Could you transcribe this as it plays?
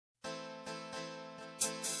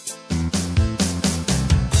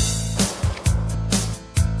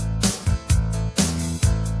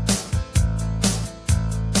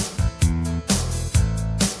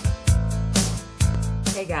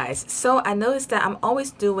guys, so I noticed that I'm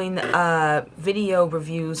always doing video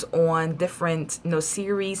reviews on different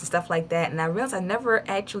series and stuff like that, and I realized I never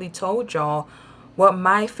actually told y'all what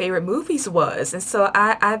my favorite movies was. And so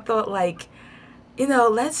I thought, like,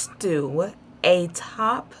 let's do a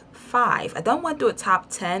top 5. I don't want to do a top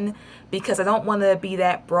 10 because I don't want to be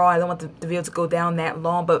that broad. I don't want the video to go down that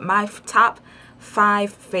long, but my top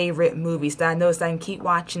 5 favorite movies that I noticed I can keep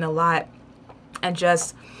watching a lot and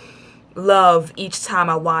just love each time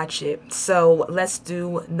I watch it. So let's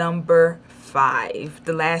do number 5.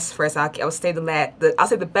 The last first. I'll say I'll say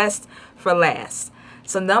the best for last.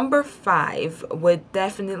 So number 5 would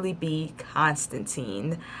definitely be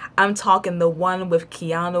Constantine. I'm talking the one with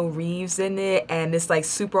Keanu Reeves in it, and it's like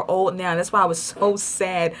super old now. And that's why I was so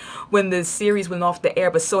sad when the series went off the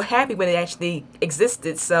air, but so happy when it actually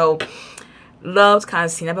existed. So loved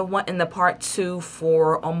Constantine. I've been wanting the part 2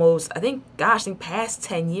 for almost, I think past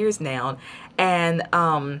 10 years now. And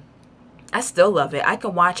I still love it. I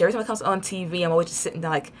can watch it. Every time it comes on TV, I'm always just sitting there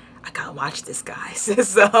like, I gotta watch this, guys.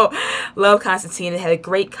 So, love Constantine. It had a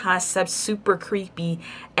great concept, super creepy,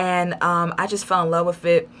 and I just fell in love with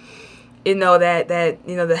it. That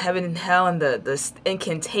the heaven and hell and the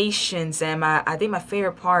incantations, and I think my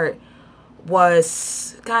favorite part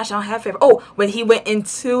was, gosh, I don't have a favorite. Oh, when he went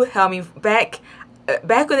into hell. I mean, back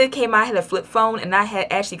when it came out, I had a flip phone, and I had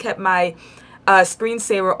actually kept my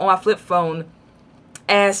screensaver on my flip phone.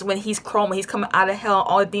 As when he's crawling, when he's coming out of hell,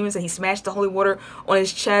 all the demons, and he smashed the holy water on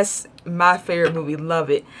his chest. My favorite movie, love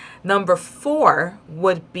it. Number 4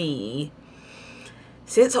 would be,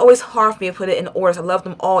 see, it's always hard for me to put it in order. I love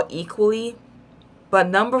them all equally, but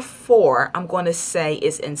number 4, I'm going to say,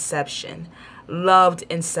 is Inception. Loved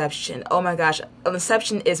Inception. Oh my gosh,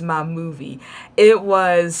 Inception is my movie. It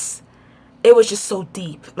was just so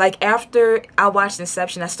deep. Like, after I watched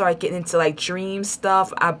Inception, I started getting into like dream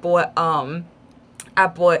stuff. I bought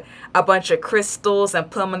a bunch of crystals and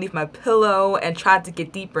put them underneath my pillow and tried to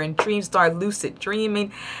get deeper in dreams, started lucid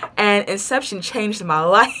dreaming, and Inception changed my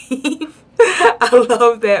life. I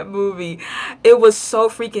love that movie. It was so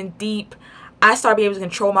freaking deep. I started being able to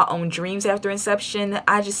control my own dreams after Inception.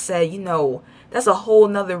 I just said, that's a whole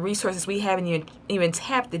nother resources we haven't even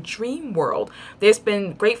tapped, the dream world. There's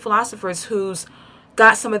been great philosophers who's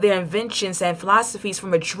got some of their inventions and philosophies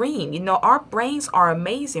from a dream. Our brains are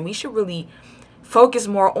amazing. We should really focus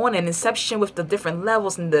more on an Inception with the different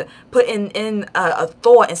levels and the putting in a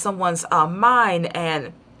thought in someone's mind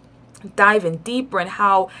and diving deeper and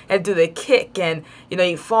how they do the kick, and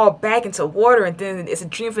you fall back into water and then it's a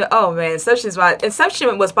dream for oh man. Inception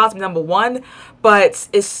was about to be number 1, but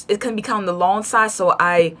it can become on the long side. So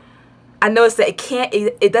I noticed that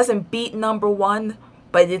it doesn't beat number 1,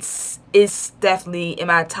 but it's definitely in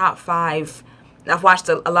my top 5. I've watched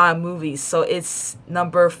a lot of movies, so it's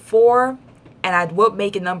number 4. And I would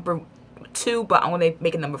make it number 2, but I'm going to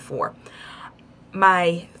make it number 4.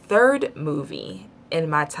 My third movie in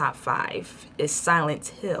my top 5 is Silent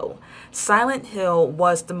Hill. Silent Hill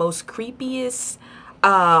was the most creepiest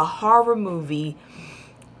horror movie.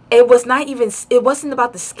 It wasn't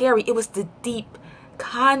about the scary. It was the deep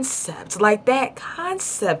concept. Like, that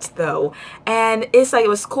concept, though. And it's like, it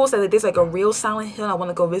was cool. So there's like a real Silent Hill. I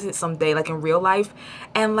want to go visit someday, like in real life.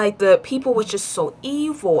 And like, the people was just so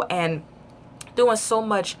evil and doing so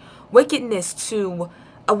much wickedness to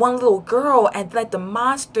one little girl, and like the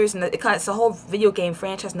monsters and it's a whole video game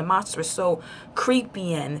franchise, and the monsters were so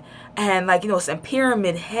creepy and like some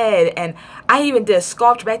Pyramid Head. And I even did a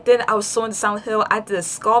sculpture back then. I was so into Silent Hill. I did a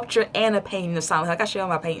sculpture and a painting of Silent Hill. Like, I show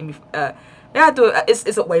my painting. I do it.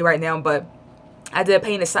 It's away right now, but I did a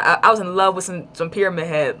painting. I was in love with some Pyramid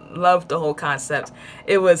Head. Loved the whole concept.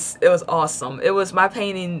 It was awesome. It was my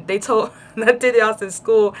painting. They told I did it out in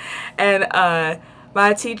school, and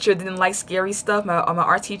my teacher didn't like scary stuff. My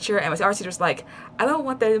art teacher, and my art teacher was like, "I don't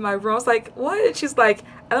want that in my room." I was like, "What?" And she's like,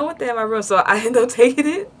 "I don't want that in my room." So I ended up taking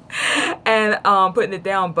it and putting it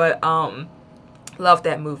down. But love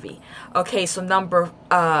that movie. Okay, so where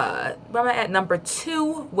am I at? Number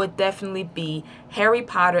 2 would definitely be Harry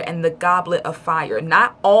Potter and the Goblet of Fire.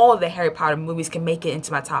 Not all of the Harry Potter movies can make it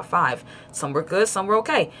into my top 5. Some were good, some were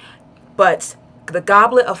okay. But the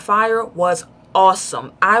Goblet of Fire was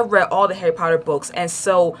awesome. I read all the Harry Potter books, and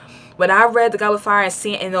so when I read the Goblet of Fire and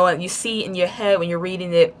see, you see in your head when you're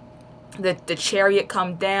reading it, the chariot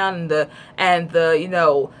come down and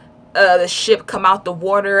the ship come out the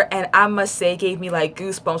water, and I must say it gave me like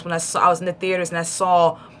goosebumps when I was in the theaters and I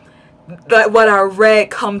saw what I read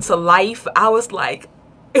come to life. I was like,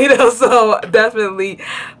 so definitely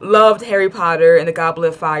loved Harry Potter and the Goblet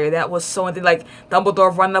of Fire. That was so, like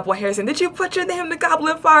Dumbledore running up on Harry saying, "Did you put your name in the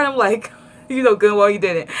Goblet of Fire?" And I'm like, You know good and well you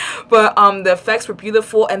didn't. But the effects were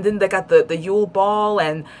beautiful, and then they got the Yule Ball,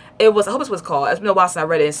 and it was, I hope it's what's called. It's been a while since I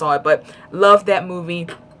read it and saw it, but loved that movie.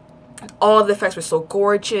 All the effects were so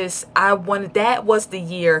gorgeous. That was the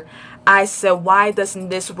year I said, why doesn't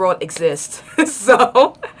this world exist?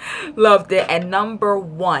 So, loved it. And number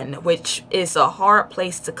one, which is a hard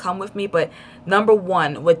place to come with me, but number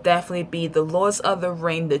one would definitely be The Lords of the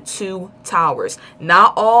Ring, The Two Towers.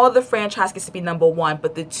 Not all the franchise gets to be number one,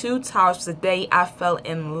 but The Two Towers was the day I fell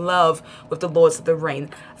in love with The Lords of the Ring.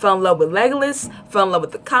 Fell in love with Legolas, fell in love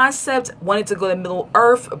with the concept, wanted to go to Middle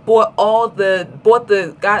Earth, got the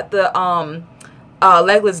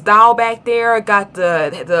Legolas doll back there, got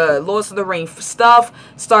the Lords of the Ring stuff,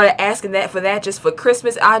 started asking that for that just for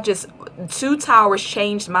Christmas. Two Towers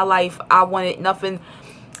changed my life. I wanted nothing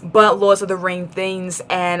but Lords of the Ring things,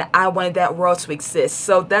 and I wanted that world to exist.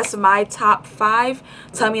 So that's my top 5.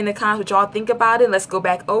 Tell me in the comments what y'all think about it. Let's go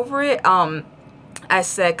back over it. I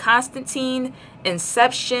said Constantine,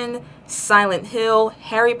 Inception, Silent Hill,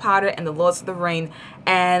 Harry Potter, and The Lords of the Ring.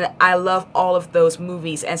 And I love all of those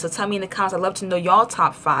movies. And so tell me in the comments. I'd love to know y'all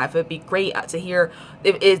top 5. It'd be great to hear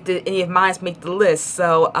if any of mine make the list.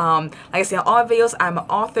 So like I said, in all videos, I'm an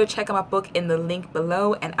author. Check out my book in the link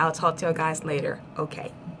below, and I'll talk to you guys later.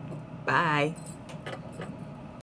 Okay, bye.